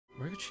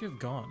could she have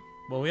gone?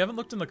 Well, we haven't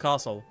looked in the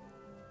castle.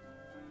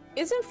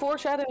 Isn't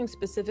foreshadowing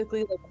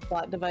specifically like a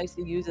plot device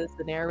you use as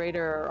the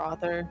narrator or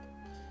author?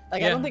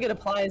 Like, Yeah. I don't think it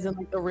applies in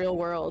like the real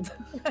world.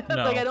 No.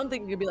 Like, I don't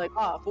think you could be like,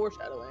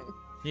 foreshadowing.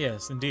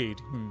 Yes, indeed.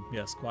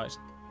 Yes, quite.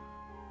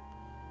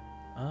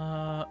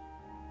 Alright,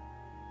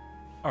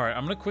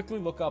 I'm gonna quickly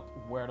look up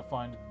where to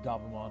find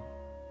Gabumon.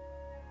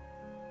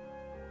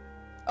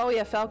 Oh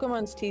yeah,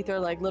 Falcomon's teeth are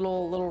like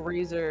little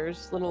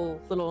razors,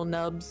 little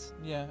nubs.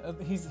 Yeah,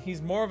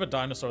 he's more of a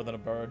dinosaur than a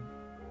bird.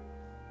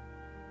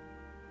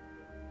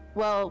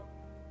 Well,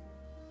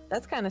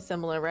 that's kind of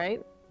similar, right?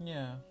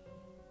 Yeah.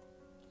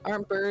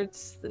 Aren't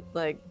birds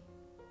like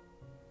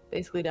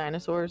basically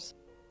dinosaurs?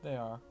 They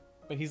are.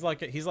 But he's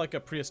like a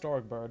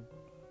prehistoric bird.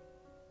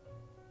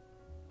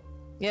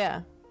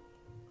 Yeah.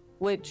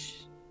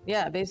 Which,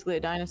 yeah, basically a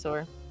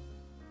dinosaur.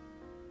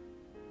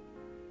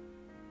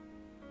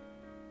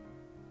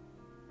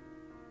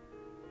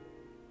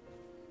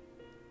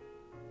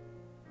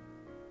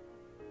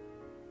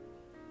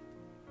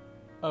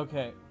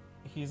 Okay,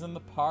 he's in the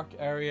park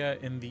area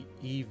in the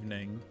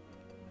evening.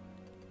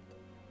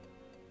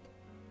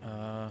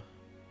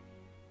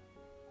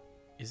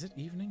 Is it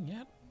evening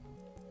yet?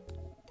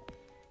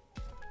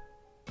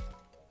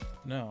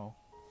 No.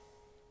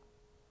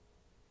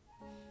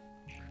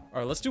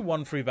 Alright, let's do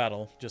one free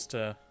battle, just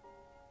to...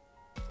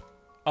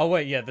 Oh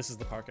wait, yeah, this is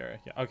the park area.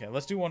 Yeah, okay,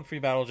 let's do one free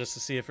battle just to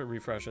see if it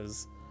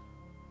refreshes.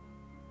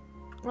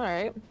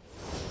 Alright.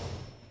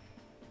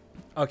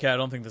 Okay, I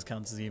don't think this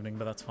counts as evening,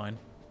 but that's fine.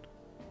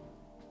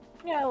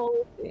 Yeah, well,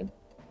 we'll see.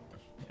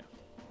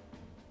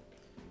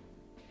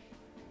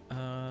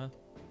 Yeah.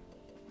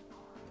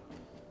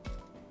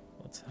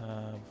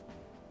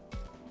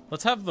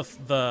 Let's have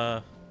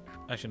the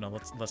actually no,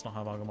 let's not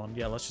have Agumon.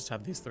 Yeah, let's just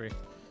have these three.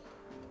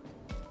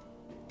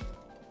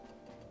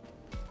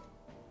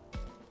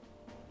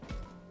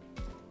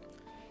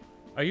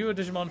 Are you a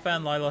Digimon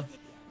fan, Lila?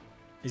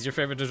 Is your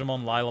favorite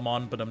Digimon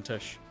Lilamon, but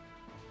Tish?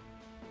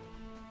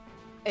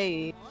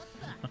 Hey.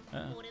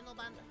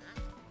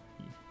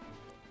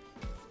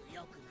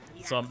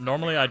 So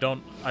normally I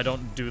don't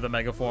do the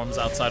mega forms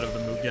outside of the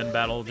Mugen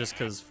battle just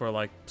because for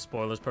like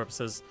spoilers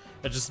purposes.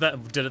 I just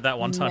did it that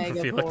one time for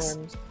Felix.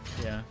 Megaforms.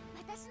 Yeah.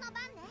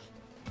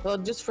 Well,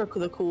 just for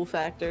the cool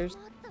factors.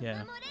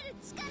 Yeah.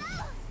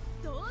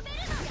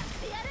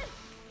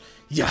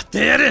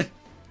 Yatteru!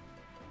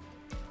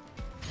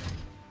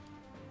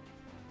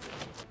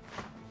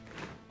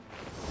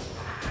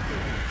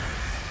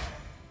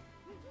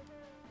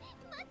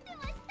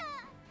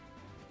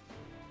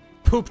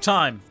 Poop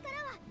time.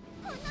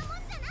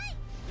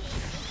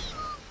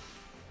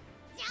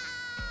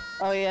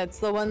 Oh yeah, it's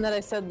the one that I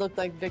said looked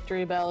like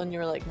Victory Bell, and you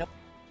were like, nope.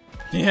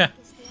 Yeah.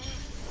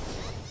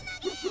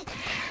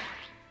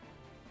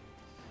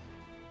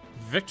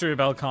 Victory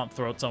Bell can't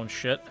throw its own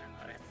shit.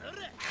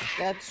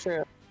 That's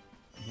true.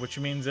 Which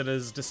means it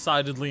is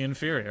decidedly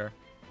inferior.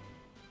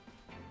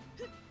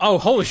 Oh,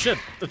 holy shit!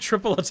 The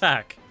triple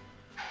attack!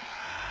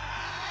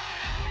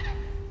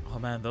 Oh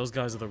man, those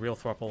guys are the real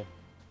thruple.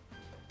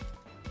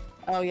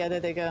 Oh yeah, there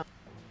they go.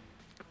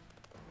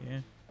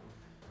 Yeah.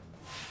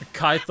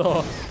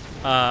 Kaito,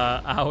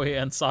 Aoi,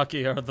 and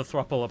Saki are the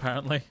thruple,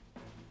 apparently.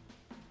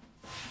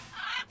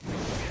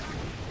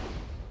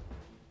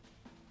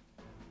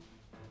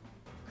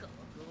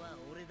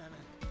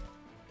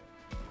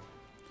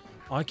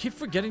 Oh, I keep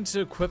forgetting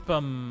to equip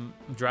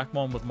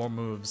Dracmon with more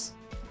moves.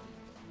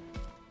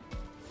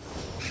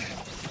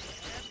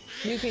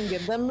 You can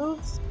give them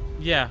moves?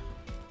 Yeah.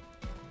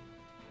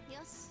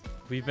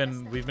 We've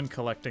been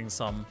collecting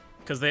some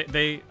because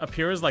they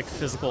appear as like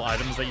physical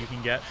items that you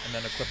can get and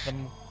then equip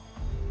them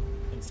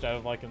instead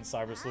of like in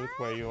Cyber Sleuth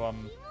where you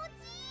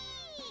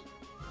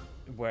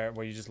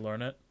where you just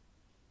learn it.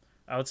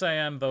 I would say I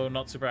am, though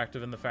not super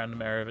active in the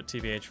fandom area, but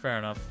TBH, fair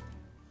enough.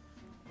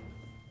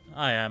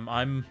 I am.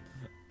 I'm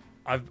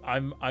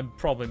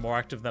probably more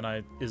active than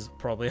I is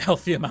probably a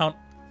healthy amount.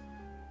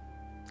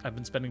 I've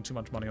been spending too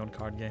much money on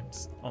card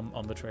games,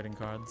 on the trading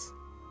cards.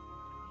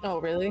 Oh,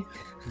 really?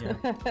 Yeah.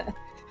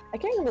 I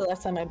can't remember the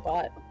last time I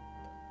bought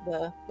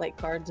the, like,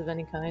 cards of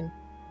any kind.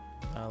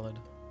 Valid.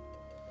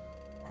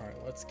 Alright,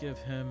 let's give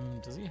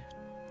him... Does he?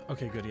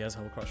 Okay, good, he has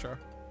Hell Crusher.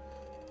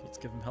 Let's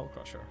give him Hell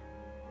Crusher.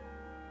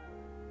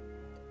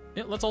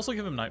 Yeah, let's also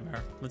give him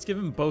Nightmare. Let's give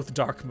him both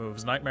dark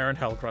moves, Nightmare and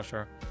Hell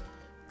Crusher.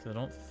 Because I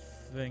don't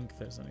think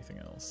there's anything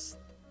else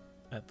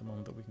at the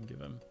moment that we can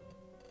give him.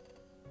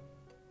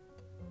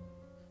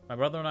 My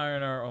brother and I are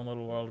in our own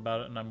little world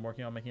about it, and I'm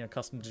working on making a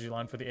custom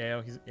Digiline for the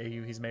AU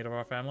he's made of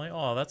our family.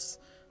 Oh, that's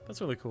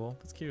really cool.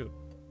 That's cute.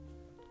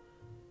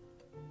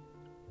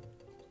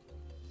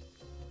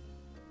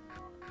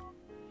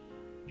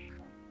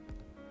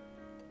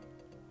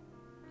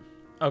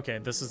 Okay,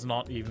 this is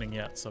not evening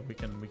yet, so we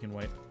can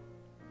wait.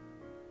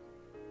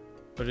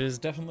 But it is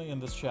definitely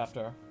in this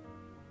chapter.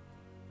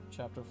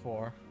 Chapter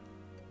 4.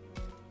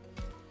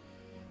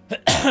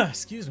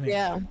 Excuse me.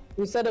 Yeah,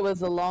 you said it was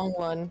the long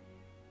one.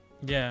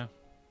 Yeah.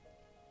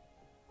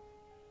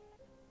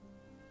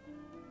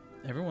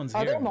 Everyone's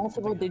Are here. there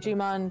multiple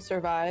Digimon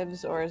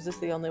Survives, or is this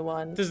the only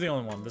one? This is the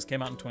only one. This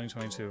came out in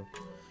 2022.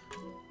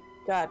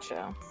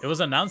 Gotcha. It was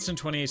announced in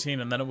 2018,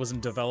 and then it was in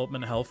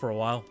development hell for a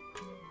while.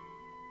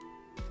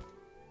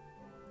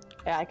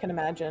 Yeah, I can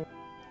imagine.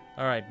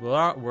 Alright,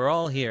 we're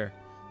all here.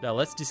 Now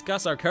let's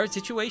discuss our current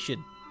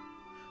situation.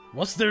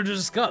 What's there to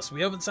discuss?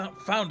 We haven't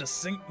found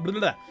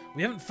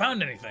we haven't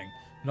found anything.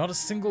 Not a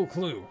single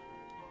clue.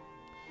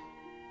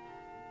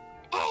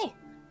 Hey,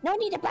 no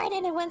need to bite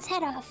anyone's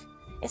head off.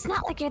 It's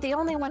not like you're the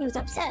only one who's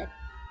upset.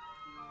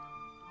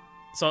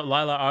 So,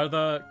 Lila, are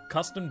the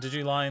custom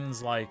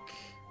Digilines, like...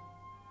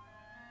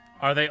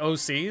 Are they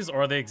OCs,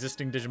 or are they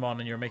existing Digimon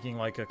and you're making,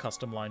 like, a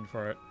custom line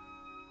for it?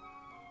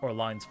 Or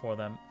lines for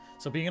them?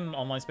 So being in an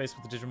online space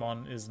with the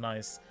Digimon is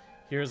nice.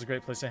 Here's a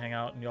great place to hang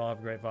out, and you'll have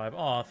a great vibe.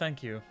 Aw,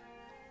 thank you.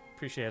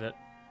 Appreciate it.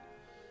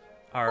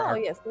 Oh,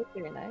 yes, that's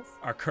very nice.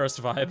 Our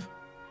cursed vibe.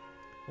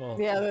 Well,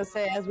 yeah, I was gonna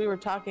say, as we were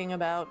talking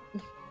about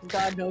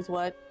God knows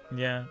what.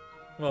 Yeah.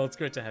 Well, it's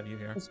great to have you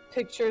here. There's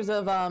pictures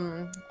of,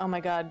 oh my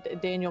god,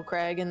 Daniel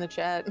Craig in the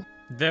chat.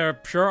 There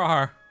sure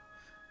are.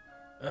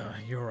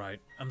 You're right.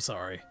 I'm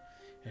sorry.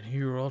 And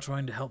you were all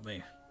trying to help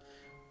me.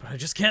 But I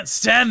just can't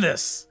stand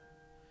this!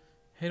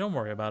 Hey, don't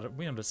worry about it.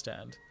 We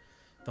understand.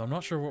 Though I'm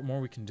not sure what more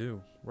we can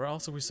do. Where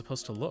else are we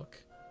supposed to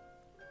look?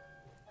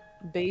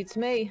 Beats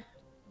me.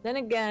 Then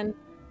again,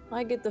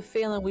 I get the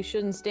feeling we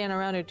shouldn't stand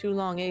around here too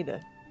long either.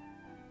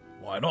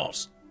 Why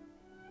not?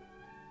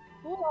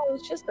 Well,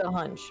 it's just a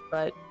hunch,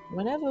 but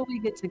whenever we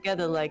get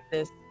together like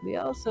this, we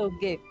also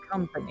get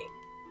company.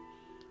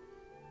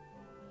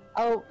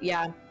 Oh,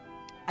 yeah.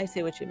 I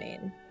see what you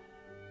mean.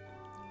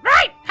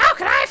 Right! How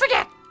could I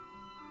forget?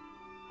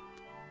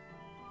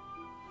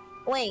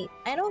 Wait,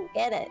 I don't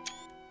get it.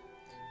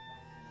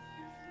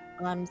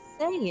 I'm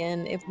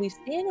saying, if we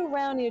stand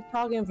around here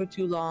talking for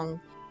too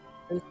long,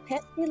 those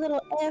pesky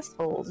little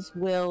assholes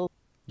will...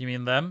 You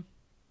mean them?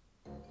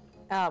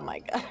 Oh my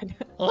god.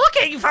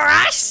 Looking for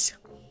us?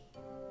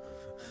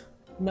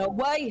 No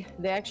way!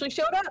 They actually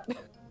showed up!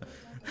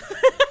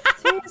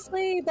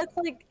 Seriously, that's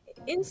like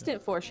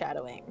instant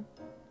foreshadowing.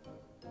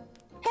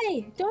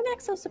 Hey, don't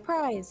act so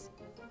surprised.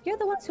 You're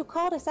the ones who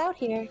called us out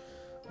here.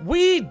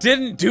 We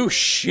didn't do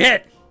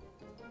shit!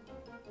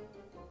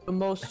 You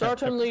most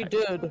certainly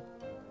did.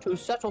 To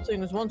settle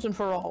things once and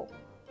for all.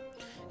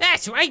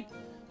 That's right.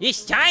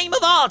 This time of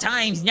all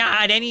times,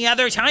 not any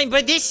other time,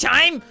 but this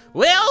time,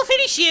 we'll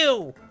finish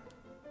you.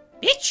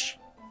 Bitch.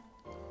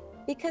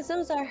 Because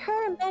those are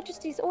Her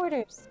Majesty's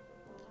orders.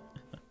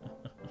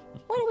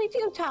 What do we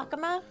do,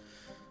 Takuma?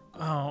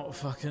 Oh,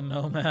 fucking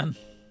no, man.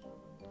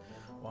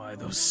 Why,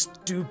 those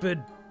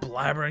stupid,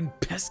 blabbering,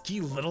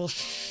 pesky little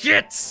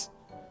shits!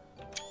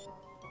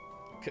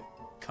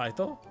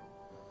 Kaito?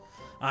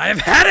 I've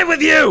had it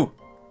with you!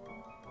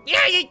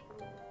 Yeah, you...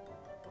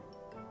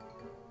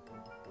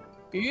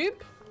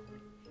 Beep.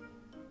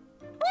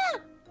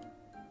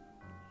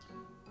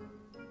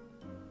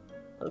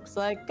 Looks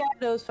like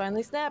Kaido's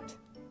finally snapped.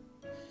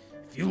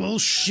 If you little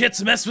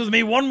shits mess with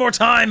me one more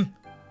time!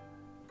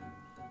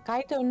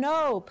 Kaito,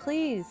 no,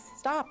 please.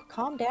 Stop.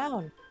 Calm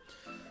down.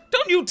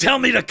 Don't you tell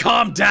me to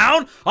calm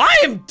down! I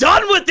am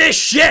done with this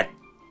shit!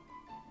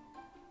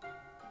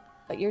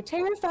 But you're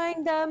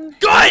terrifying them.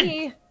 Good!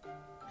 Me.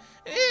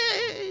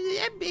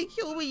 That makes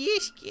you really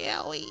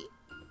scary.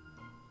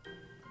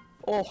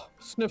 Oh,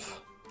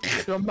 sniff.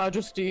 Your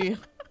Majesty.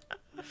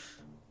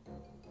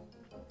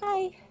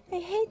 I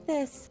hate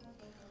this.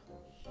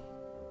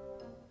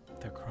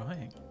 They're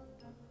crying.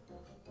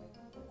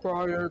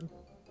 Crying.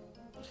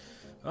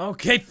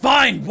 Okay,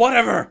 fine,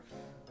 whatever!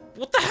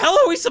 What the hell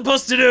are we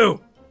supposed to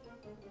do?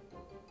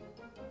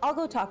 I'll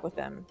go talk with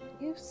them.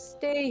 You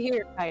stay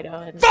here, Kaido,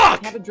 and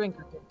Fuck! have a drink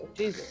with them.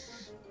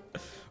 Jesus.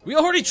 We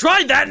already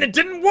tried that and it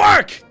didn't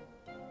work!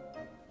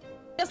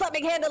 Just let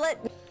me handle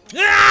it.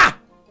 Ah!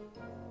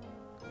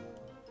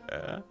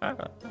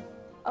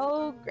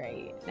 Oh,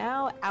 great.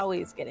 Now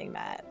Owie's getting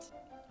mad.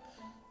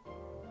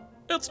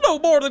 It's no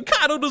more than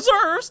Kaido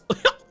deserves!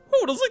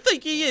 Who does he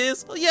think he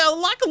is? Yeah,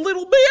 like a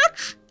little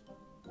bitch!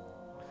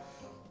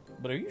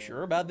 But are you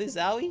sure about this,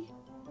 Owie?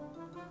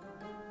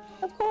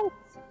 Of course.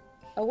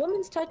 A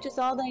woman's touch is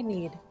all they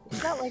need.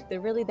 It's not like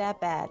they're really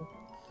that bad.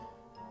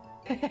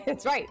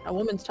 It's right, a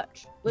woman's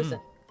touch. Listen.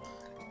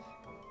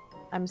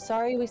 I'm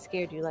sorry we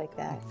scared you like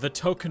that. The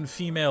token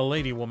female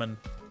lady woman.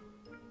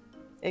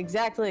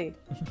 Exactly.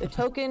 The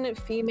token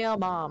female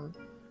mom.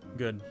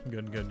 Good,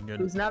 good, good, good.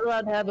 Who's not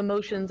allowed to have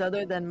emotions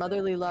other than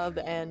motherly love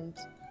and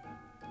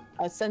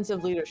a sense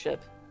of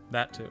leadership.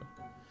 That too.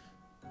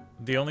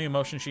 The only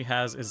emotion she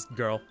has is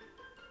girl.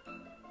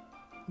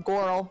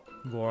 Goral.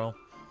 Goral.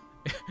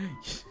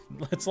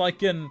 It's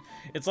like in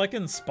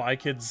Spy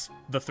Kids,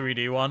 the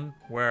 3D one,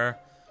 where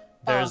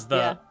there's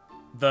the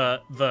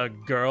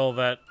girl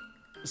that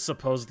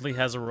supposedly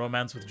has a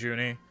romance with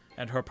Junie,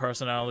 and her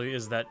personality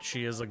is that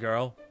she is a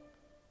girl.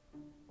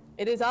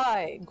 It is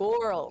I,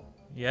 Goral.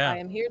 Yeah. I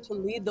am here to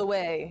lead the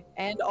way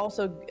and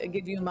also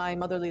give you my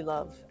motherly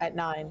love at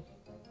 9.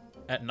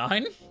 At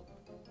 9?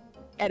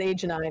 At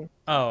age 9.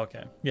 Oh,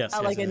 okay. Yes.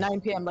 yes, Like yes. at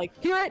 9 p.m. Like,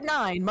 here at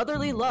 9,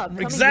 motherly love.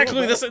 coming Exactly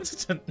your this way.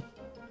 instant.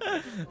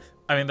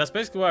 I mean, that's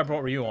basically why I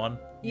brought Ryu on.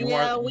 You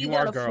Yeah, are we you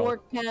got are a girl.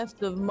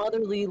 forecast of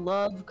motherly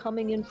love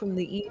coming in from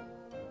the east.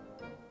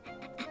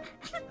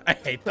 I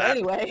hate So that.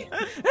 anyway,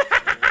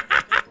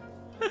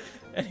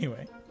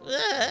 Anyway.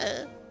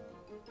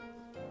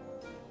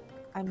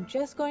 I'm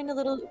just going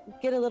to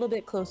get a little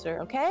bit closer,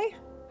 okay?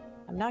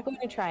 I'm not going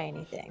to try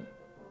anything.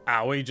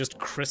 Owie just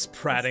Chris Just a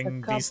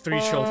Pratting these three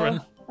couple-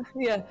 children.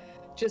 Yeah,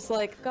 just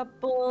like a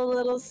couple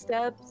little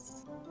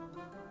steps.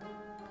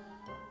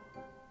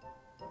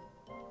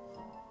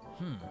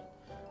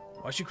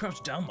 Why'd she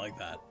crouch down like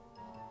that?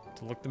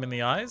 To look them in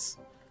the eyes?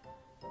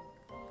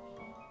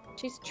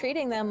 She's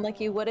treating them like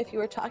you would if you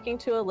were talking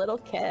to a little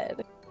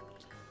kid.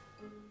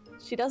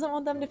 She doesn't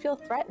want them to feel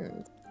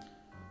threatened.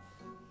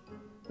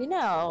 You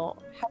know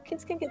how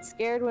kids can get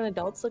scared when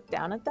adults look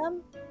down at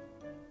them? Give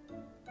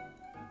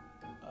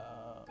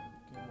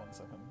me 1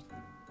 second.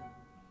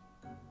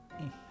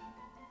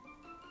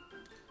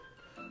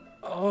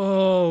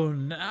 Oh,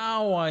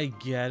 now I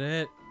get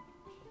it.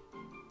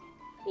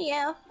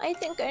 Yeah, I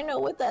think I know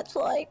what that's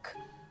like.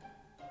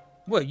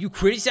 What, you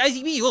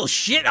criticizing me, you little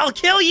shit? I'll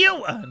kill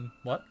you!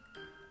 What?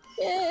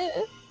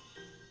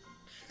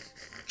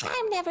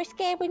 I'm never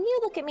scared when you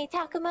look at me,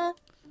 Takuma.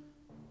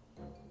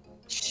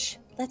 Shh,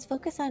 let's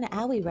focus on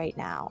Aoi right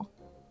now.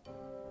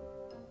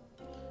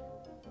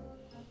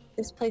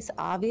 This place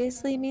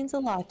obviously means a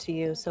lot to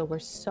you, so we're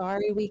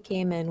sorry we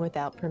came in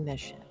without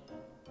permission.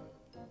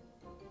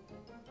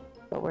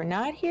 But we're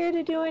not here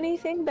to do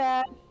anything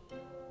bad.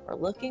 We're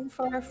looking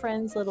for our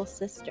friend's little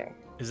sister.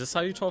 Is this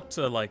how you talk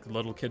to, like,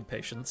 little kid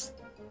patients?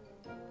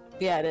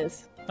 Yeah, it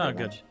is. Oh, pretty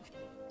good. much.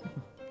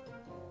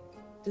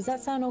 Does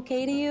that sound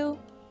okay to you?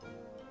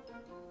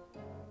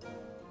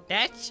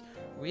 That's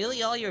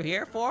really all you're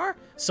here for?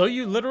 So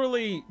you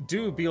literally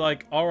do be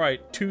like,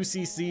 alright, 2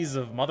 cc's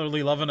of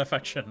motherly love and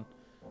affection.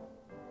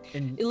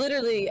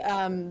 Literally,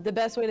 the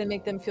best way to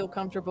make them feel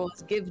comfortable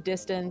is give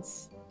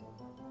distance.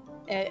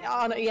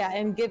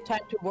 And give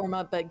time to warm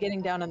up, but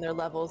getting down on their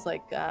levels,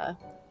 like,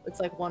 it's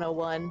like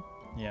 101.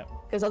 Yeah.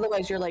 Because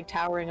otherwise you're like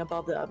towering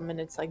above them and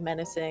it's like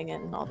menacing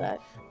and all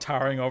that.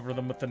 Towering over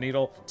them with the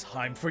needle.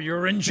 Time for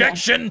your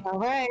injection! All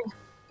right.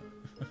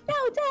 No,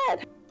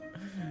 Dad!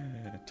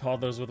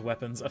 Toddlers with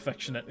weapons,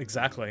 affectionate,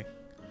 exactly.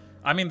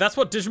 I mean, that's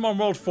what Digimon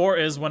World 4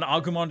 is when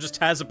Agumon just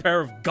has a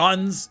pair of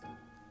guns.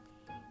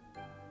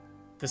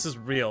 This is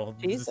real.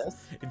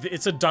 Jesus.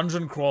 It's a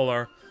dungeon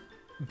crawler,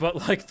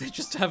 but like they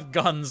just have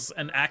guns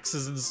and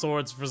axes and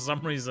swords for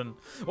some reason.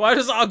 Why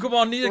does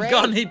Agumon need a Great.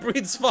 gun? He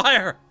breathes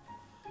fire.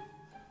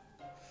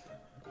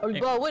 Oh,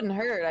 well, it wouldn't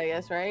hurt, I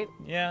guess, right?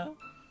 Yeah.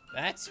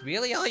 That's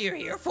really all you're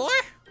here for?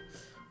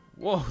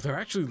 Whoa, they're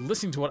actually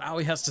listening to what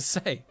Aoi has to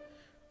say.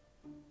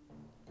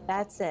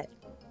 That's it.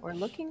 We're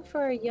looking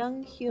for a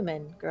young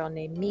human girl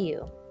named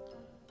Miyu.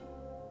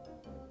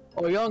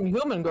 A young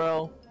human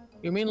girl?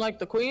 You mean like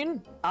the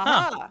queen?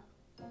 Aha!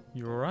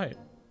 You were right.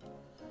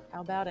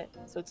 How about it?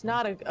 So it's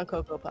not a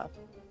Cocoa Puff.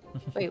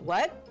 Wait,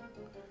 what?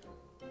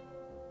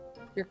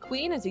 Your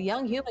queen is a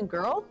young human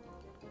girl?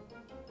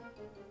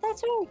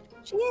 That's right,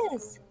 she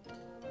is.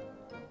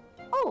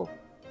 Oh,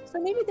 so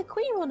maybe the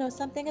queen will know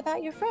something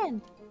about your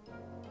friend.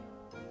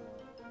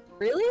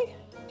 Really?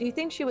 Do you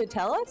think she would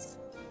tell us?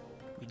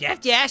 We'd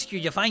have to ask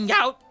you to find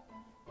out.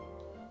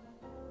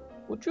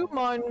 Would you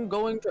mind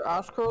going to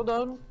ask her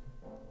then?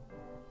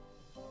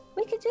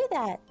 We could do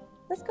that.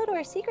 Let's go to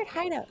our secret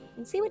hideout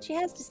and see what she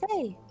has to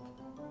say.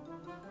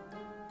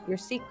 Your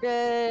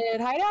secret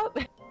hideout?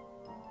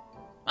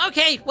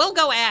 Okay, we'll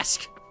go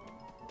ask.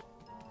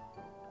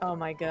 Oh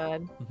my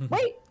god.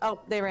 Wait! Oh,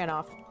 they ran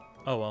off.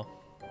 Oh well.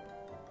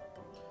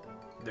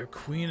 Their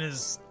queen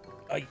is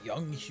a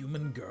young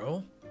human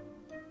girl?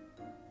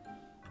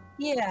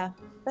 Yeah,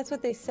 that's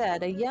what they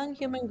said. A young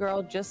human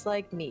girl just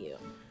like Miyu.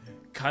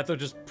 Kaito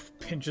just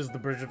pinches the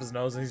bridge of his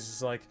nose and he's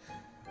just like,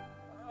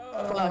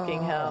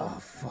 Fucking hell. "Oh,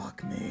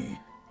 fuck me.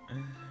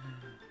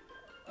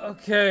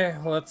 Okay,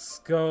 let's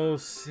go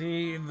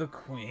see the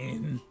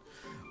queen.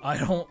 I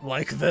don't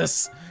like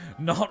this.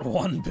 Not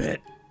one bit.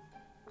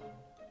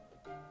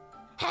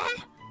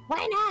 Huh?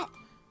 Why not?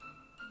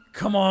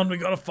 Come on, we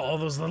gotta follow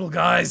those little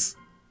guys.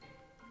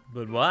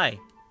 But why?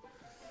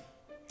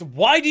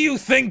 Why do you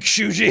think,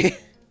 Shuji?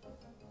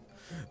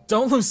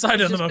 Don't lose sight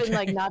He's of them, just okay?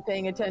 been like not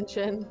paying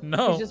attention.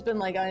 No. He's just been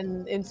like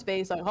in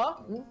space, like, huh?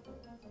 Hmm?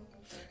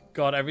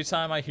 God, every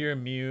time I hear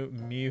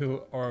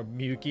Mew, or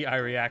Miyuki, I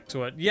react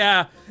to it.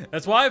 Yeah,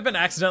 that's why I've been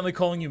accidentally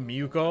calling you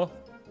Miyuko,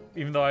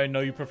 even though I know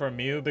you prefer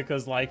Mew,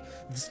 because, like,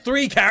 there's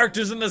 3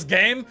 characters in this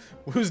game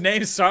whose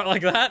names start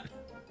like that.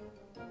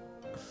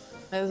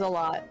 There's a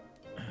lot.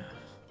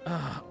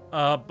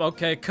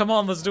 Okay, come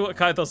on, let's do what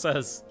Kaito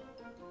says.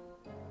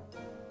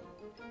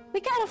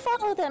 We gotta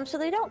follow them so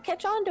they don't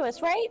catch on to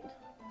us, right?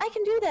 I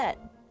can do that.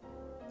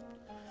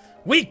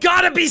 We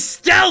gotta be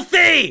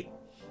stealthy!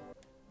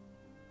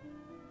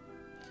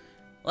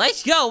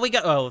 Let's go, we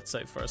got- Oh, let's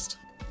save first.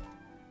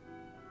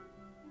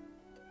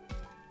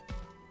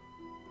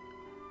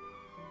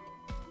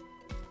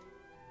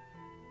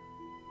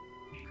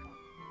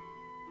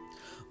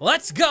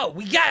 Let's go.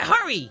 We gotta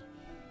hurry.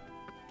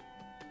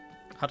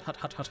 Hut, hut,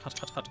 hut, hut, hut,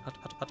 hut, hut, hut,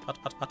 hut, hut,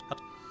 hut, hut,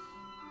 hut.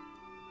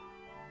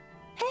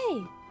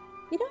 Hey,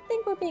 you don't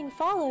think we're being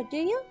followed, do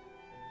you?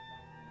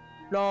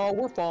 No,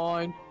 we're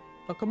fine.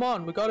 Now come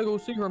on, we gotta go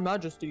see Her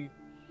Majesty.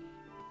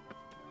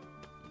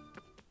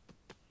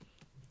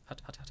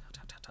 Hut, hut, hut, hut,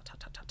 hut, hut,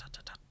 hut, hut, hut,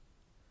 hut, hut.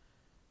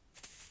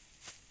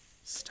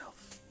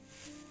 Stealth.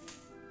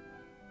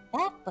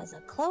 That was a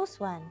close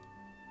one.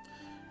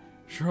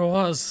 Sure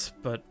was,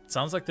 but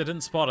sounds like they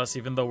didn't spot us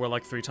even though we're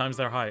like 3 times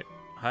their height.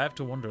 I have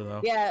to wonder though.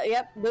 Yeah,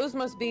 yep, those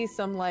must be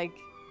some, like,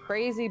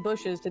 crazy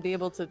bushes to be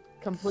able to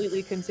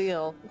completely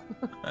conceal.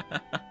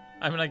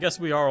 I mean, I guess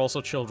we are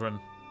also children.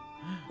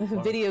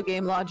 Video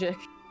game logic.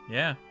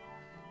 Yeah.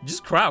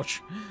 Just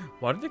crouch.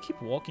 Why do they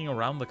keep walking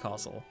around the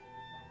castle?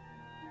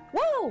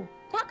 Whoa!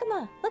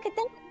 Takuma, look at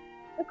that!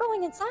 We're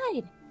going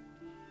inside!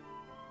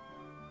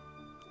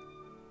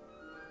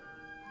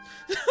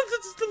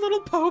 That's the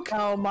little poke.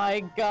 Oh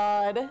my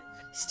god.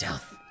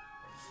 Stealth.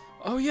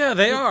 Oh yeah,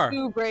 they are.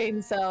 2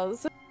 brain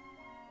cells.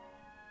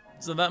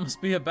 So that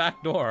must be a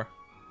back door.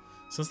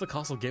 Since the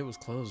castle gate was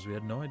closed, we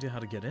had no idea how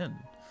to get in.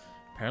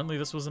 Apparently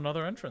this was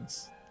another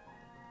entrance.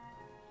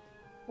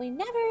 We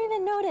never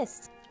even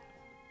noticed.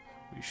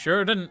 We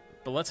sure didn't,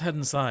 but let's head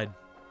inside.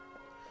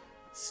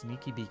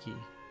 Sneaky beaky.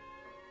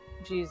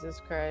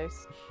 Jesus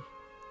Christ.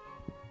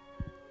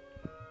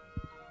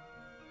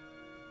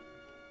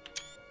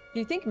 Do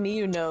you think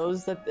Miyu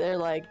knows that they're,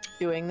 like,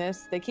 doing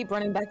this? They keep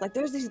running back, like,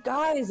 there's these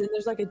guys, and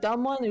there's, like, a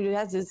dumb one who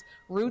has his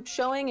roots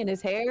showing in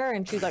his hair,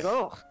 and she's like,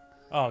 oh,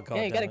 Oh god.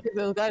 yeah, you gotta damn it. kick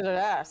those guys'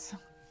 ass.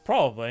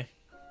 Probably.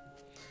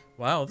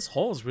 Wow, this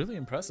hall is really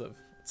impressive.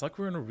 It's like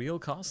we're in a real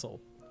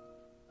castle.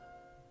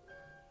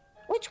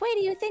 Which way do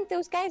you think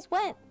those guys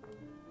went?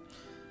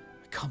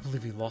 I can't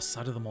believe we lost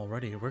sight of them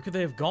already. Where could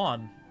they have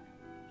gone?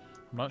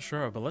 I'm not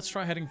sure, but let's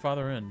try heading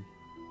farther in.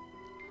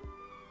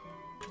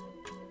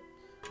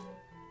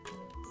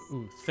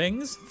 Ooh,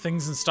 things?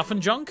 Things and stuff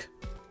and junk?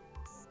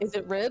 Is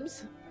it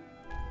ribs?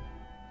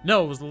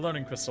 No, it was the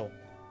learning crystal.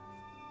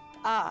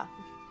 Ah.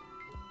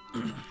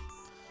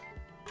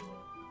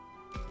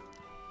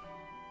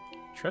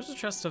 Treasure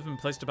chests have been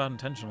placed about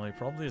intentionally,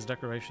 probably as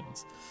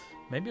decorations.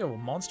 Maybe a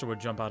monster would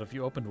jump out if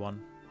you opened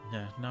one.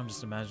 Yeah, now I'm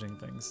just imagining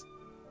things.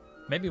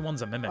 Maybe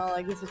one's a mimic. Oh,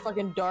 like, this is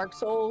fucking Dark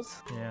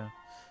Souls. Yeah.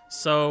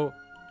 So,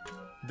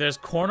 there's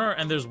corner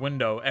and there's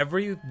window.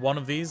 Every one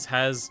of these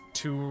has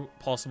 2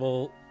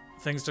 possible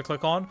things to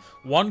click on.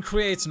 One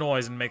creates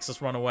noise and makes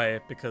us run away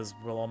because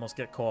we'll almost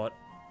get caught.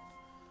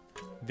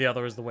 The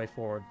other is the way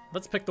forward.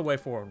 Let's pick the way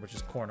forward, which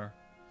is corner.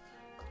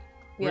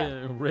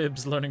 Yeah.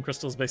 Ribs, learning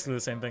crystals, basically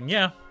the same thing.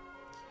 Yeah.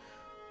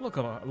 Look,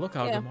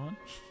 Agumon.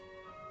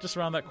 Just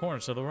around that corner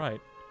to the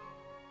right.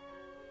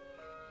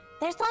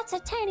 There's lots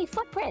of tiny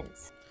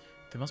footprints.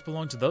 They must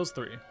belong to those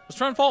 3. Let's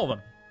try and follow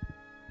them.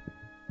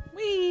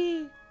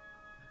 Whee!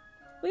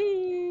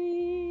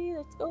 Whee!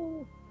 Let's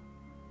go.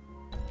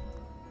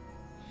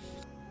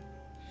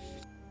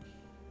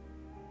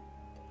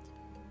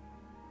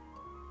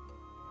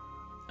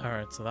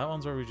 Alright, so that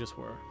one's where we just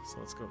were. So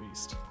let's go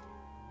east.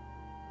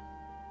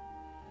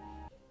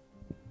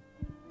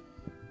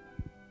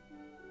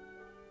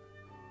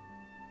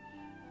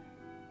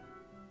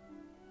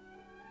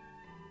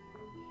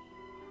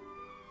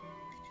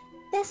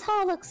 This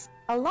hall looks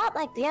a lot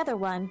like the other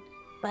one,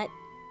 but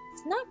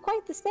it's not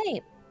quite the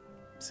same.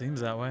 Seems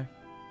that way.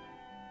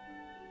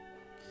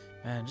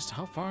 Man, just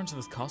how far into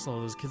this castle are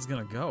those kids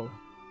gonna go?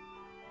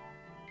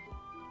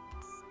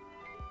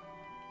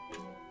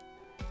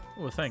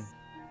 Ooh, a thing.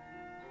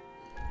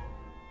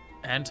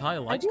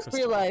 Anti-light I just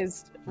crystal.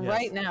 realized Yes.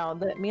 right now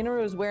that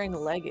Minoru is wearing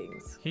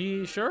leggings.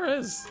 He sure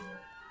is.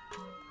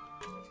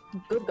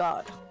 Good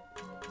God.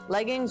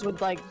 Leggings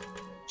with, like,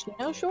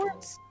 chino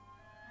shorts?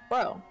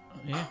 Bro.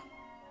 Yeah.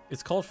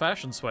 It's called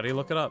fashion, Sweaty.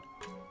 Look it up.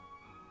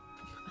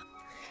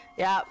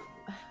 Yeah.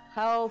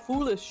 How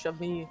foolish of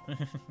me.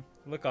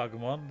 Look,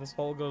 Agumon. This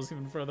hole goes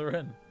even further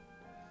in.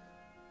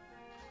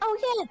 Oh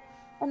yeah,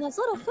 and those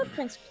little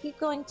footprints keep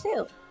going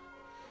too.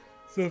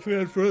 So if we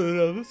head further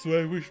down this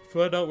way, we should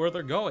find out where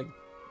they're going.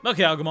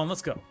 Okay, Agumon,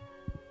 let's go.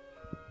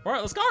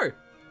 Alright, let's go!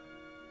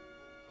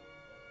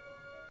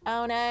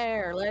 Oh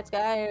no, let's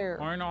go.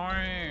 Or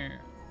no.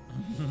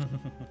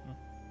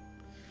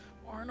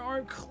 Or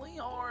no,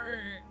 Cleo.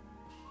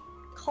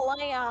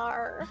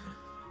 Claire.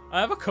 I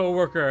have a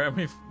coworker,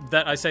 and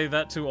that I say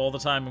that to all the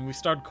time, and we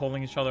start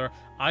calling each other.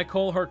 I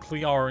call her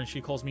Clear, and she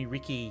calls me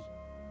Ricky.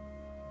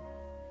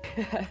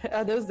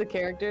 Are those the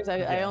characters? I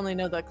Yeah. only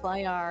know the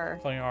Claire.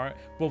 Clear.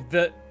 Well,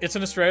 it's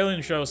an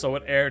Australian show, so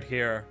it aired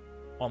here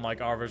on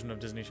like our version of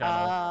Disney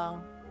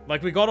Channel.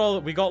 Like we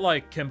got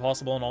like Kim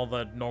Possible and all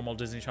the normal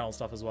Disney Channel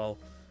stuff as well,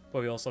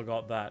 but we also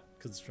got that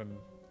because it's from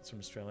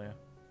Australia.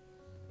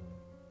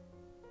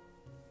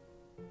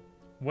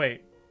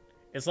 Wait.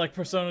 It's like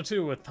Persona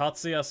 2 with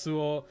Tatsuya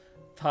Sudo,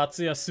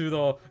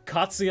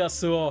 Katsuya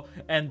Suo,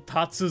 and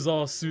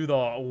Tatsuzo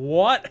Sudo.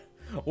 What?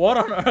 What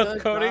on earth,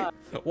 Good Cody? God.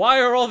 Why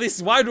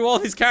do all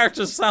these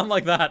characters sound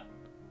like that?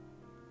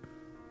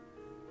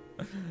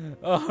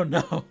 Oh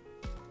no.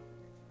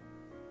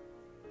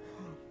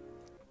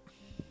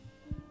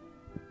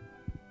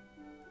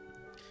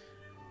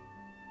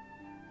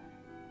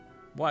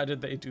 Why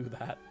did they do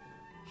that?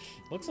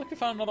 Looks like we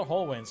found another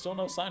hallway and still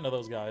no sign of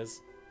those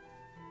guys.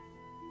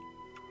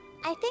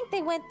 I think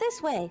they went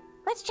this way.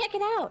 Let's check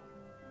it out.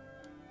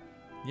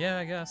 Yeah,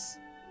 I guess.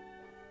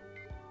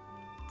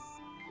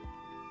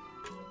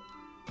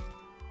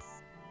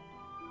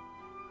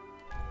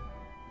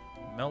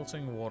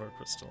 Melting water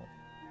crystal.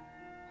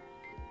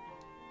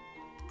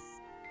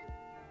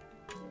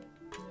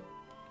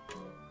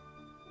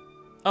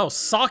 Oh,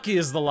 Saki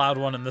is the loud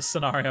one in this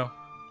scenario.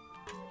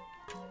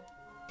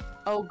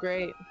 Oh,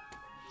 great.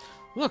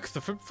 Look,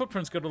 the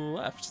footprints go to the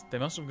left. They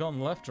must have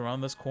gone left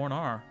around this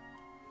corner.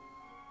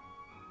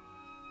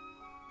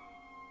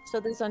 So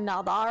there's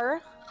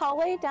another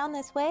hallway down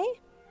this way?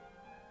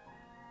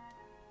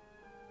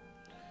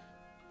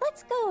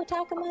 Let's go,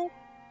 Takuma.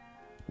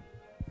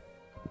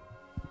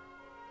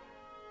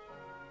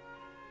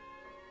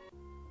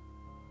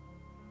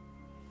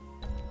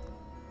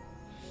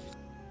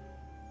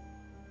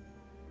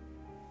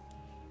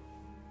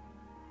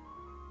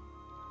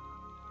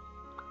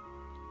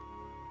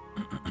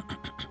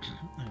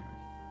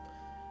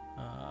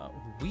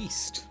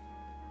 West.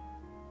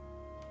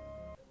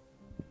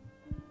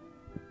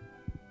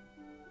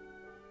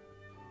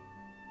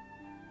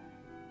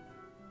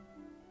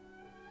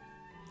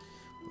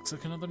 Looks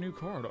like another new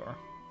corridor.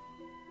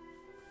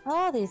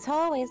 All these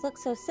hallways look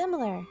so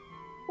similar. I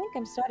think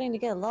I'm starting to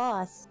get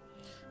lost.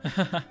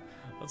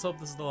 Let's hope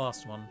this is the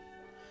last one.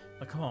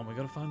 Now come on, we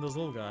gotta find those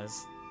little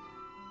guys.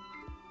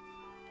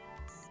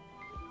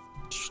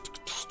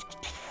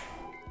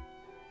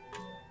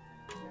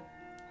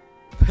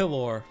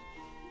 Pillar.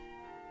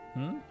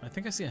 I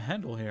think I see a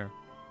handle here.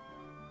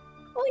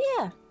 Oh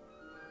yeah.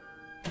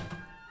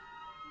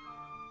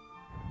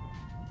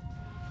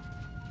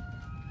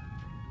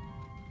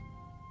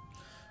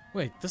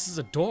 Wait, this is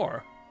a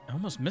door. I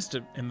almost missed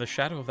it in the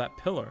shadow of that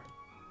pillar.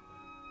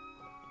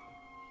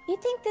 You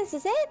think this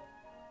is it?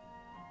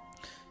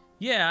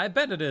 Yeah, I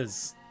bet it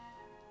is.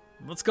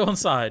 Let's go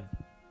inside.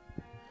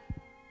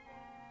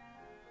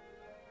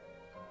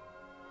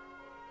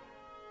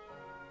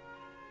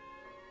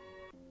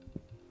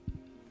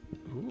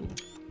 Ooh.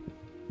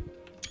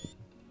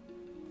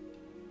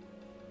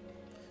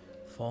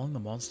 Following the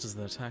monsters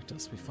that attacked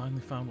us, we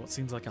finally found what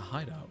seems like a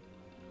hideout.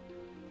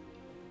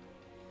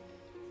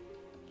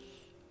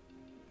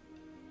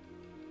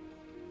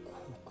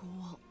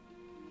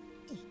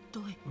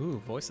 Ooh,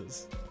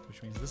 voices,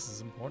 which means this is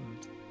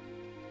important.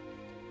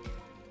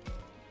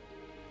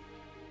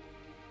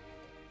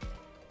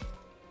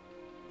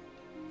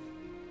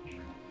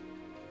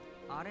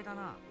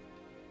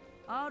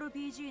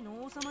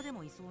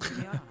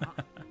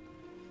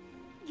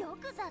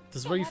 This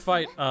is where you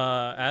fight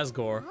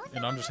Asgore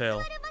in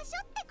Undertale.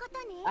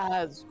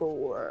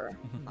 Asgore.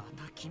 ま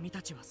た君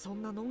たちはそ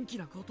んなのんき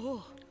なこと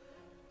を。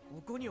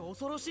ここに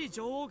恐ろしい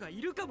女王が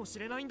いるかもし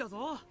れないんだ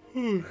ぞ。い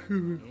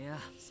や、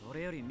そ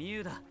れよりミ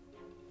ュウだ。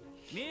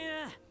ミュウ、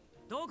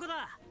どこ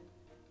だ？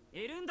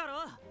いるんだ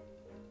ろ？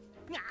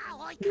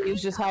 He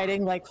was just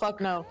hiding like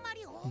fuck no.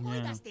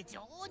 Yeah.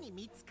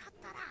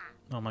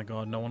 Oh my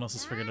god, no one else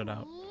has figured it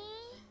out.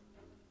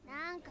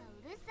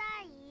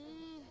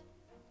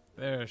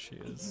 There she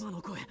is. 今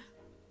の声。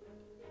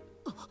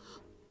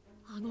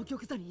あの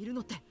玉座にいる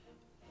のって、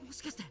も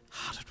しかして。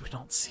 How did we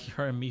not see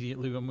her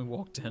immediately when we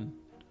walked in?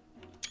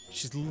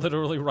 She's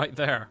literally right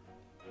there.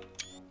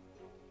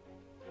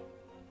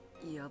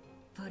 やっ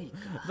ぱり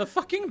か。 The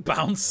fucking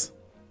bounce.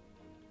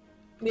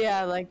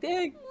 Yeah, like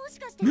they. もし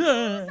かして王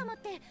様っ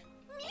てミュウ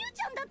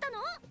ちゃんだったの？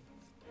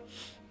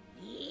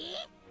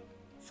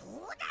そう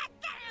だっ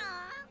た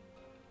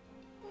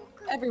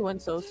の？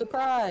 Everyone's so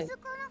surprised.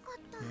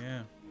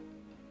 Yeah.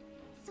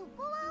 そ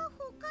こは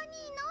他に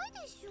いない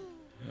でし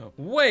ょ。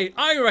 Wait,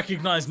 I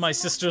recognize my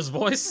sister's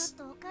voice.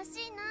 ちょっとおかし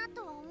いな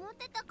とは思っ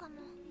てたかも。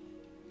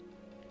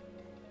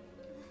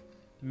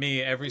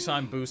 Me, every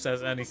time Boo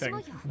says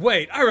anything.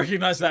 Wait, I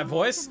recognize that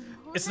voice.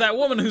 It's that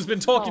woman who's been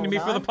talking to me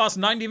for the past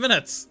 90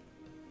 minutes.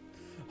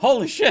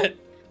 Holy shit.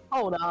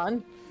 Hold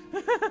on.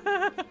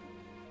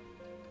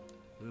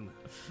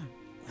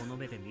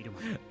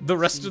 The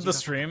rest of the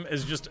stream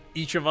is just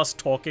each of us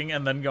talking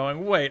and then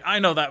going, wait, I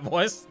know that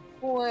voice.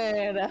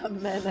 Wait a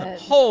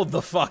minute. Hold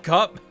the fuck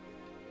up.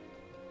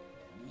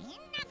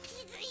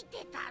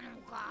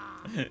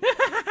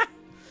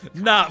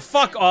 Nah,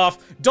 fuck off.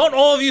 Don't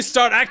all of you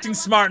start acting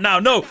smart now.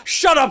 No,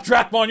 shut up,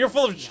 Drakmon. You're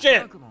full of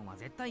shit.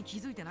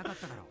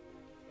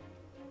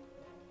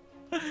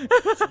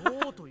 女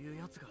王という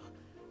やつが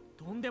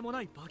とんでも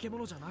ない化け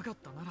物じゃなかっ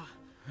たなら。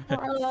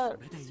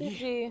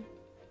 Suji,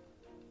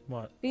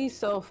 What? be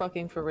so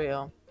fucking for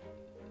real.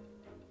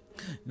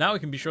 Now we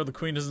can be sure the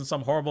queen isn't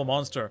some horrible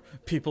monster.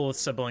 People with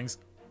siblings.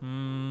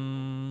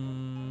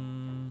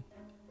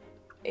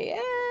 Yeah.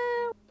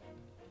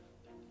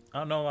 I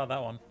don't know about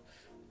that one.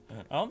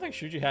 I don't think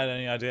Shuji had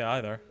any idea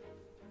either.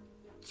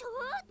 ちょっ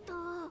と、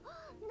何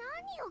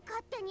を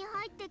勝手に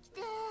入ってき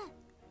て。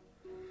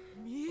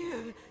ミ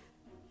ュ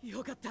ウ、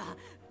よかった。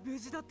無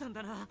事だったん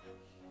だな。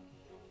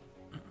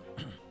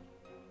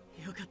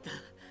よかった。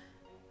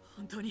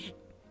本当に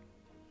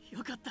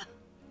よかった。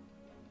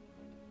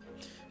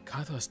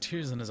Kaito has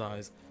tears in his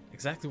eyes.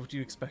 Exactly what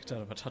you expect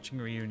out of a touching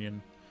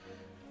reunion.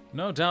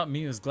 No doubt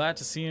Miu is glad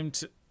to see him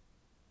to...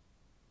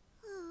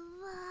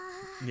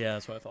 Yeah,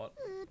 that's what I thought.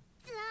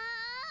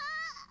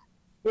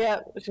 Yeah,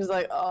 she's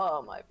like,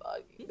 oh my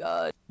fucking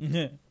god. や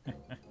だ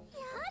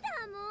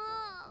も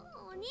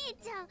うお兄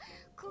ちゃん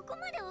ここ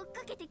まで追っ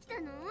かけてき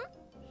たの？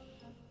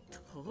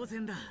当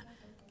然だ。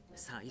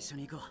さあ一緒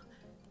に行こう。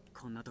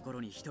こんなとこ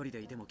ろに一人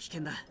でいても危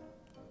険だ。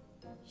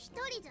一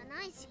人じゃ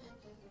ないし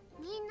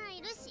みんな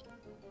いるし。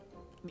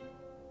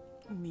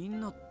み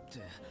んなっ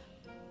て。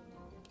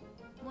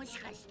もし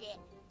かして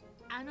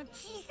あの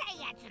小さい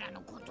やつら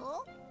のこ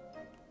と？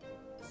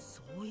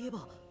そういえ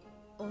ば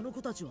あの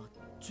子たちは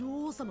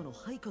女王様の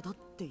配下だって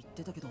言っ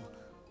てたけど。こ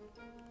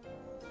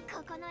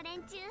この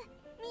連中みん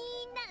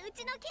なう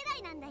ちの家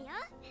来なんだよ。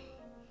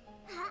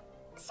あ、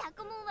シャ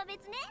コモンは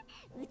別ね。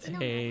うちの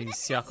Hey,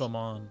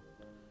 Syakomon.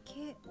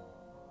 家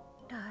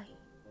来。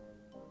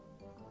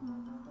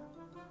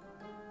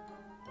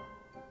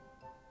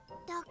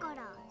だか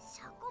ら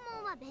シャコ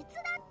モンは別だ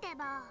って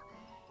ば。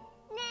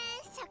ね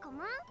えシャコ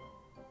モン。お兄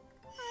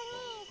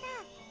さん、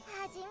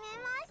はじめま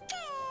して。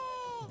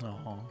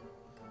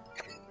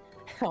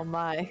 Oh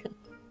my.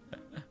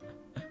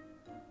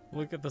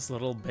 Look at this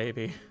little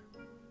baby.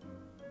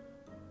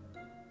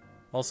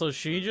 Also,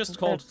 she just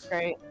called... That's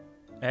great.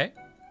 Eh?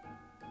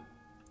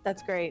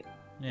 That's great.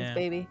 Yeah. This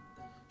baby.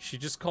 She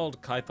just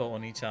called Kaito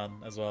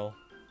Oni-chan as well.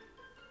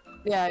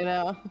 Yeah, I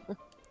know.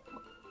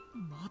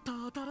 また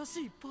新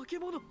しい化け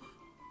物。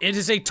 It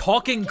is a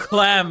talking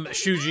clam,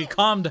 Shuji.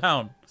 Calm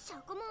down. シ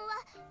ャコモンは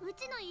う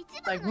ちの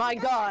一番 Like, の my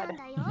仲間 god. なん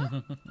だよ。そ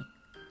う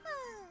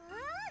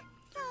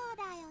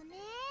だよね。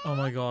 Oh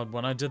my god,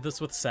 when I did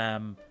this with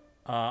Sam,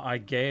 I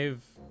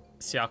gave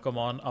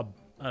Syakomon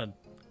a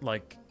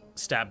like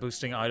stat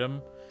boosting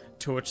item,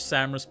 to which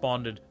Sam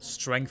responded,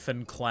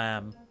 "Strengthen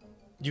clam."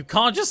 You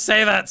can't just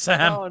say that,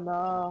 Sam. Oh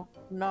no.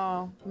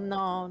 No.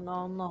 No,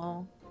 no,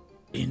 no.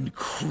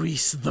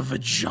 Increase the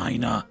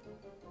vagina.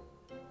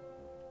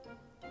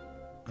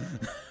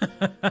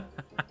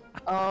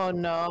 Oh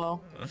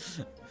no.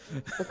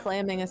 The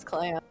clamming is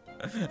clam.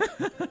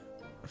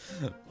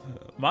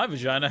 My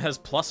vagina has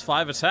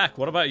 +5 attack.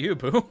 What about you,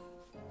 Boo?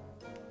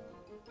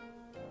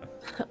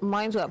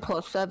 Mine's got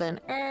 +7.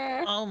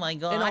 Oh my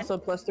god. And also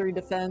 +3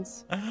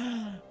 defense.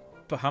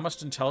 But how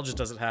much intelligence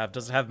does it have?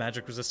 Does it have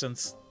magic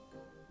resistance?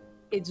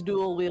 It's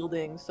dual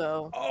wielding,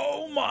 so.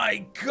 Oh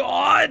my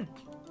god!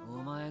 お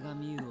前が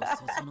ミュウをそ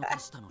そのか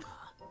したの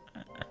か。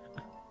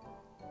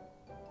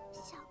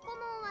シャコモ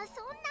ンは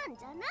そんなん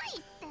じゃない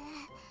って。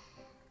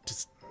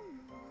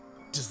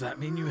 Does that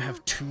mean you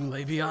have 2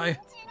 labii? 知らんな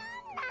い。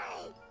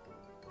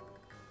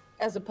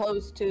 As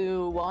opposed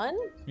to 1?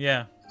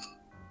 Yeah.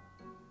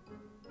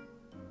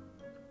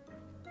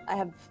 I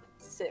have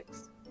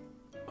 6,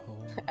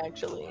 Oh,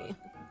 actually.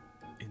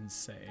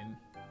 insane.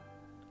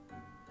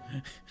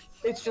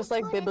 It's just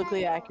like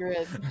biblically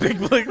accurate.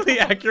 Biblically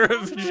accurate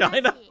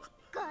vagina.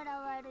 柄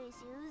悪い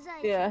しうざ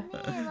いし Yeah. 迷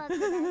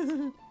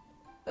惑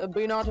だし。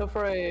 Be not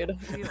afraid.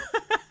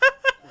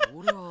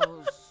 俺はそ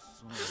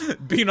の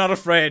Be not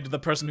afraid, the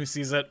person who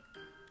sees it.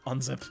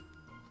 Unzip.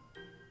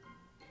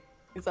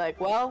 He's like,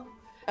 well,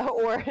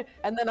 or,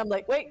 and then I'm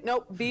like, wait,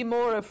 nope, be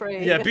more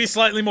afraid. Yeah, be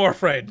slightly more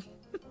afraid.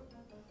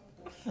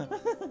 第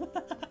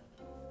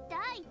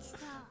一さ、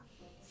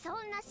そん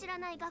な知ら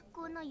ない学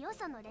校のよ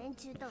その連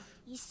中と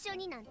一緒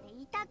になんて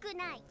いたく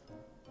ない。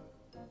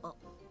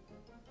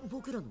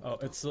僕らの。 Oh,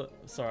 it's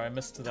sorry, I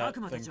missed that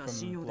Takuma thing たちは from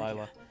信用できる。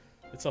 Lila.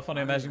 It's so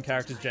funny, imagine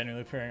characters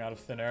genuinely appearing out of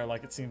thin air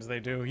like it seems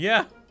they do.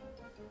 Yeah!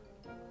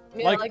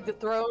 Yeah, Like- like the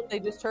throne, they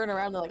just turn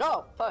around, they're like,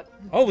 oh, fuck.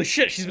 Holy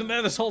shit, she's been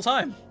there this whole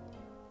time!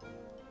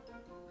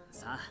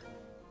 さあ、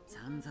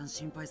散々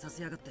心配さ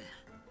せやがって。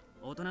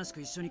おとなし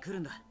く一緒に来る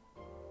んだ。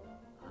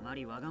あま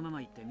りわがまま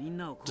言ってみん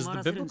なを Does 困 the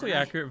らせるんじゃ biblically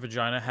ない。 accurate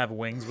vagina have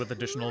wings with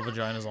additional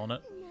vaginas on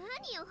it?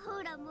 何よ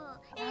ほらもう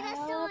偉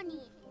そうに。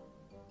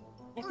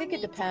 I think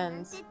it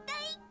depends. 絶対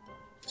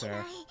嫌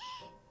Fair. い。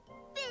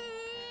ベ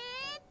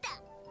ー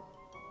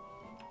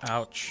タ。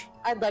 Ouch.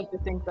 I'd like to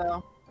think,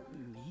 though.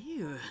 ミ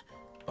ユ。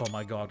 Oh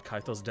my god,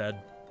 Kaito's dead.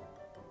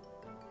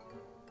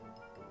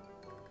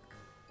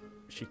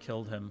 She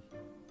killed him.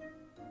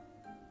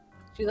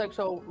 She's like,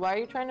 so why are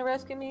you trying to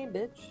rescue me,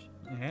 bitch?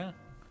 Yeah.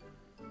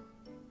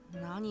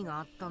 何が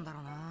あったんだ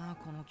ろうな、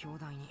この兄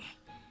弟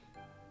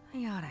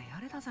に。やれや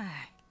れだぜ。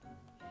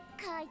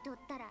カイトっ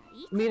たらい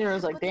つ Mina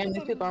was like, damn,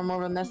 these people are more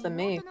of a mess than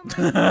me.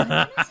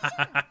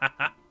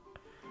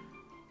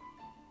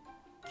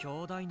 兄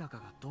弟仲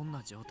がどん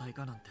な状態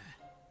かなんて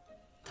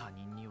他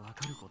人にわ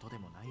かることで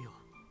もないよ。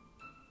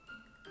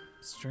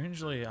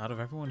 Strangely, out of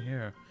everyone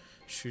here,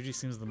 Shuji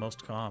seems the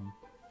most calm.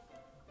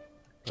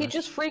 He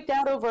just freaked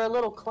out over a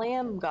little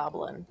clam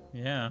goblin.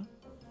 Yeah.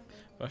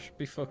 I should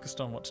be focused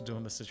on what to do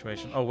in this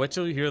situation. Oh, wait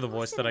till you hear the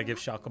voice that I give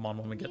Shakomon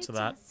when we get to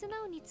that. 素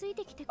直につい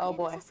てきてく Oh れ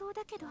boy. なさそう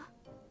だけど。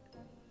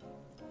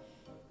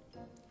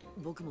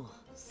僕も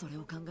それ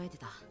を考えて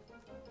た。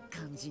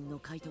肝心の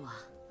カイトは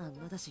あん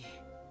なだし。嫌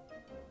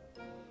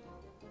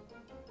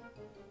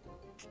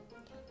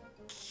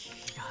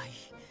い。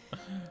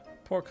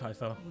Poor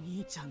Kaito. お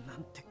兄ちゃんな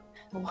んて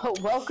Well,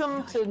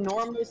 welcome to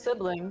normal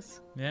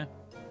siblings. Yeah.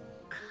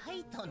 カ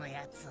イトの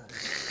やつ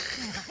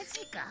マ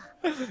ジか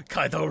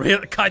Kaito,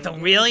 really? Kaito,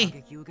 really?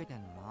 撃受けて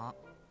んのな。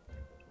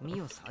ミ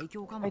オ最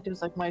強かも。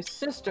 Kaito's like, my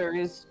sister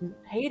is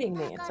hating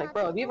me. It's like,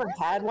 bro, have you ever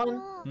had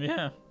one?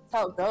 Yeah. That's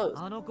how it goes.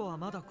 あの子は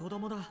まだ子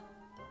供だ。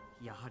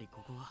やはり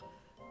ここは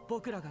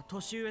僕らが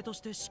年上とし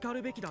て叱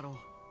るべきだろ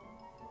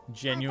う。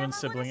 Genuine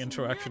sibling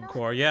interaction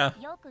core.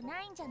 Yeah. よく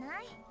ないんじゃ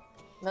ない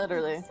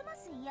Literally. ますま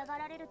す嫌が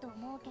られると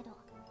思うけ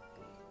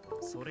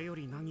どそれよ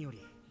り何よ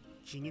り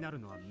気になる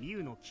のはミ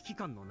ュウの危機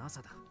感のな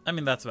さだ。 I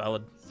mean, that's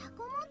valid. シャ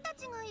コモンた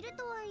ちがいる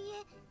とはい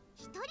え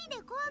一人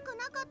で怖く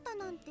なかった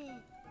なんて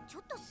ちょ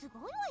っとすご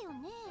いわよ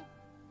ね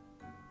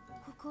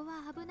ここ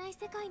は危ない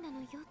世界な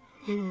のよっ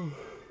て教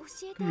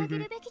えてあげ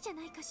るべきじゃ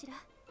ないかしら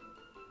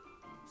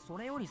そ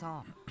れより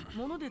さ、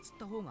物で釣っ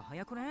た方が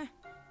早くね。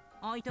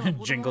相手は子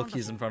供 Jingle なんだ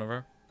keys in front of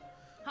her.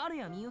 春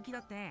やみゆきだ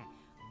って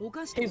お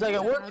菓子 He's like, "It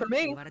worked for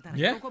me." 言われたら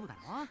Yeah. 喜ぶだ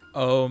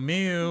ろ。 Oh,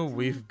 Mew,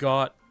 we've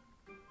got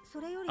そ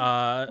れより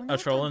a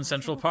troll in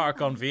Central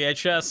Park on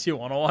VHS. You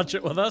want to watch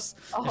it with us?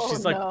 And Oh,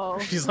 she's like, no.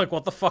 she's like,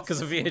 what the fuck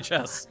is a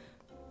VHS?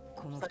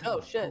 この It's 二 like, 人 oh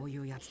は shit. こうい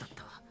うやつだっ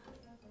たわ。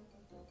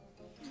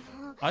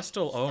 I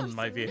still own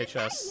my うる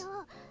さい VHS.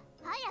 よ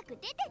早く出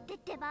てってっ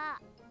てば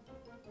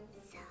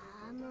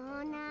さ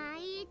もな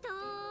いと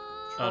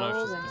Oh, no,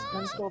 Trolls she's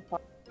in Central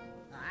Park.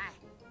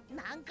 おい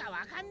なんかわ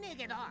かんねえ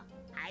けどあ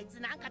いつ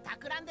なんか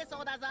企んで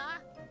そうだぞ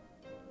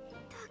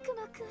たく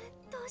まくん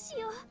どうし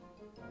よう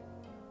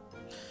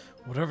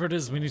Whatever it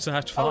is, we need to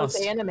act Oh, it's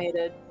fast.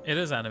 animated. It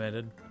is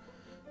animated.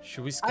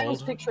 Should we I was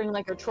scold her? picturing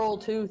like a Troll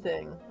 2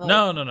 thing. Like-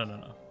 No, no, no, no,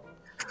 no.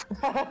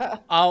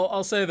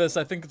 I'll say this.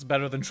 I think it's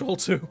better than Troll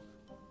 2.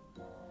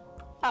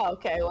 Oh,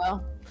 okay,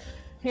 well,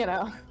 you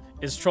know.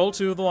 Is Troll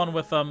 2 the one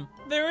with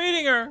they're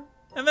eating her,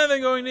 and then they're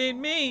going to eat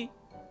me?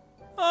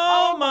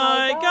 Oh, Oh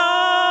my my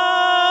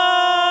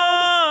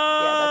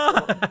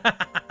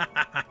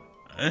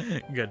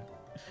god! Good.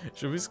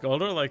 Should we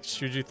scold her like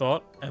Shuji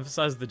thought?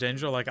 Emphasize the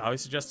danger like Aoi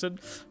suggested?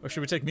 Or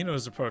should we take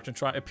Mino's approach and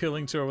try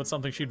appealing to her with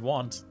something she'd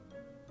want?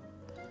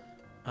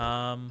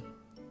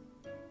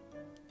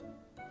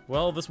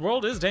 Well, this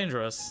world is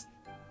dangerous.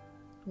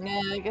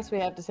 Yeah, I guess we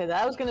have to say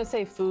that. I was gonna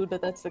say food,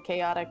 but that's the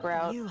chaotic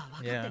route. ミュウは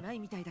分かってない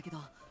みたいだけど、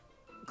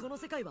この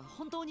世界は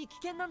本当に危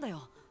険なんだ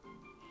よ。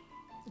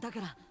だ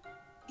から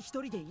一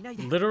人でいない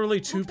で。 Literally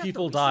 2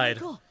 people died.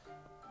 う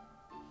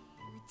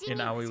ちに In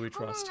は Aoi シ we ャ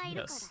コモン trust, がいる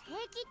から yes. 平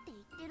気って言っ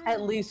てるの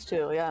At に least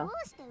 2, yeah. どう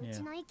してう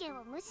ちの意見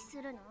を無視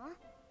するの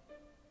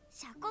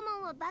シャコ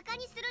モンをバカ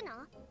にする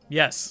の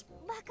Yes.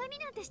 バカに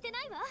なんてして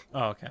ない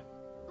わ Oh, okay.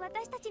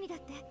 私たちにだっ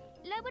て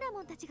ラブラ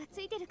モンたちがつ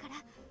いてるから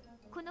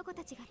この子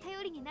たちが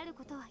頼りになる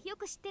ことはよ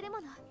く知ってるも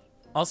の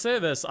I'll say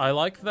this. I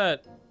like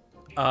that,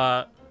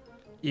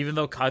 even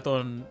though Kaito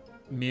and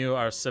Mew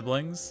are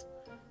siblings,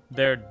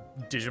 their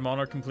Digimon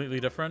are completely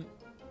different.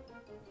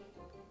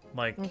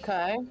 Like,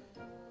 Okay.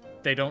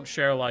 they don't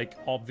share, like,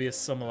 obvious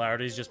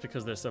similarities just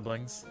because they're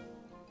siblings.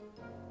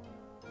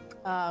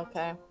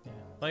 Okay.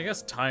 I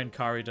guess Tai and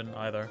Kari didn't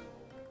either.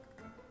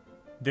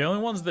 The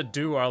only ones that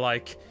do are,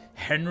 like,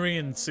 Henry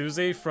and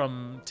Susie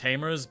from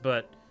Tamers,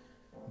 but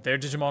their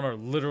Digimon are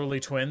literally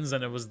twins,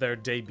 and it was their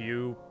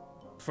debut.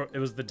 It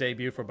was the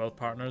debut for both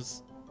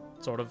partners,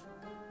 sort of.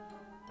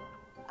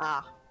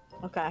 Ah.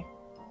 Okay.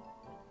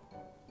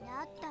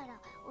 だったら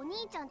お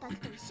兄ちゃんたち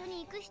と一緒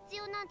に行く必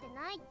要なんて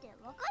ないって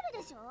わかる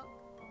でしょ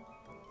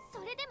そ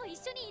れでも一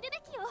緒にいる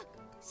べきよ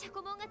シャ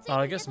コモンがついていた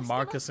I と guess しても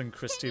Marcus and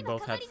Christy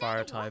both had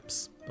fire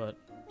types, but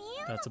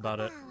that's about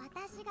it.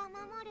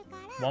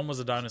 One was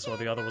a dinosaur,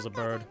 the other was a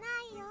bird.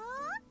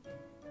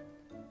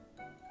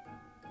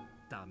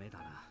 ダメだ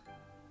な。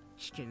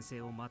危険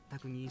性を全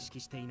く認識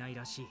していない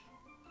らしい。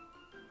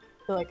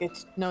 I feel like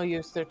it's no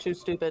use. They're too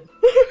stupid.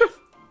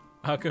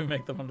 How can we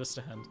make them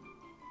understand? も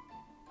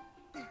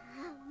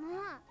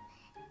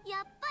う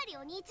やっぱり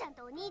お兄ちゃん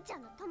とお兄ちゃ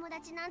んの友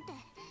達なんてう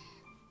ざ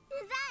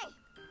い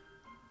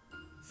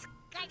すっ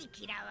かり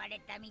嫌われ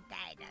たみた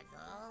いだ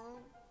ぞ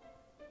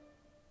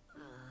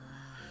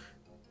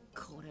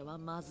これは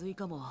まずい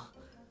かも。ね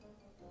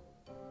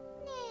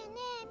えね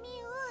えミ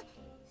ウ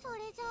それ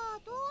じゃあ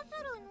どうす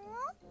るの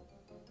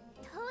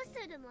ど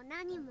うするも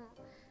何も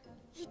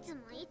いつ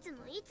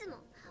も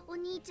お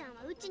兄ちゃん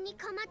はうちに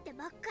構って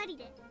ばっかり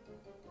で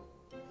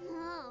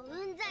もう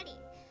うんざり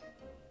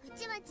う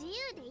ちは自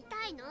由でい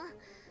たいの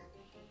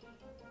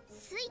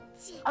スイ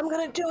ッチ I'm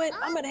gonna do it.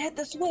 I'm gonna hit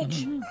the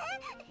switch. ちょっと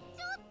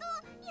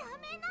や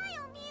めな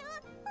よミウ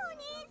お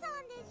兄さ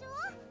んでしょ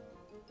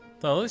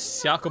So at least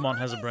Syakumon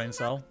has a brain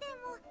cell. で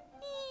も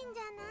いいんじ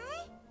ゃな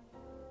い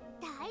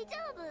大丈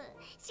夫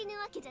死ぬ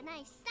わけじゃない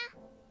しさ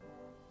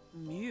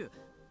ミュウ、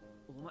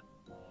お前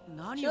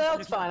何 She をす looks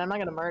る気 fine. I'm not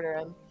gonna murder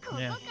him. ここか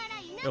ら Yeah. いなく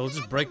な It'll って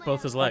just break もよ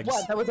both his legs.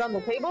 What? That was on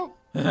the table? は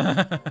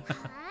ー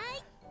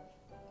い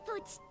ポ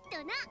チッと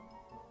な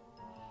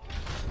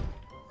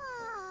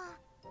はあ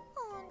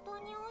本当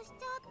に押しち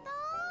ゃっ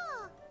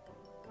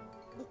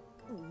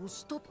た押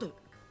したって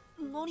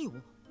何を？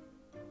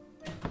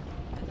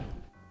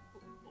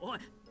おい、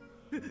う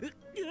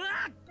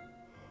わ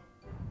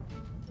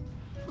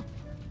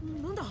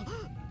なんだ。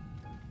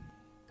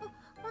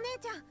お姉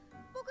ちゃん、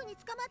僕に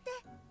捕まって。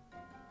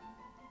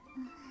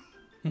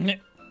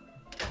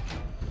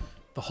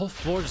The whole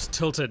floor just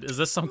tilted. Is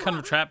this some kind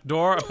of trap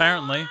door?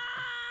 Apparently.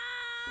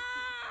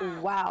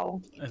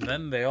 Wow. And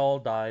then they all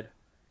died.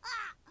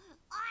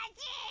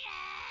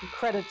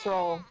 Credits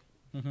roll.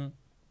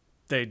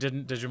 They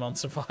didn't Digimon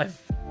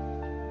survive.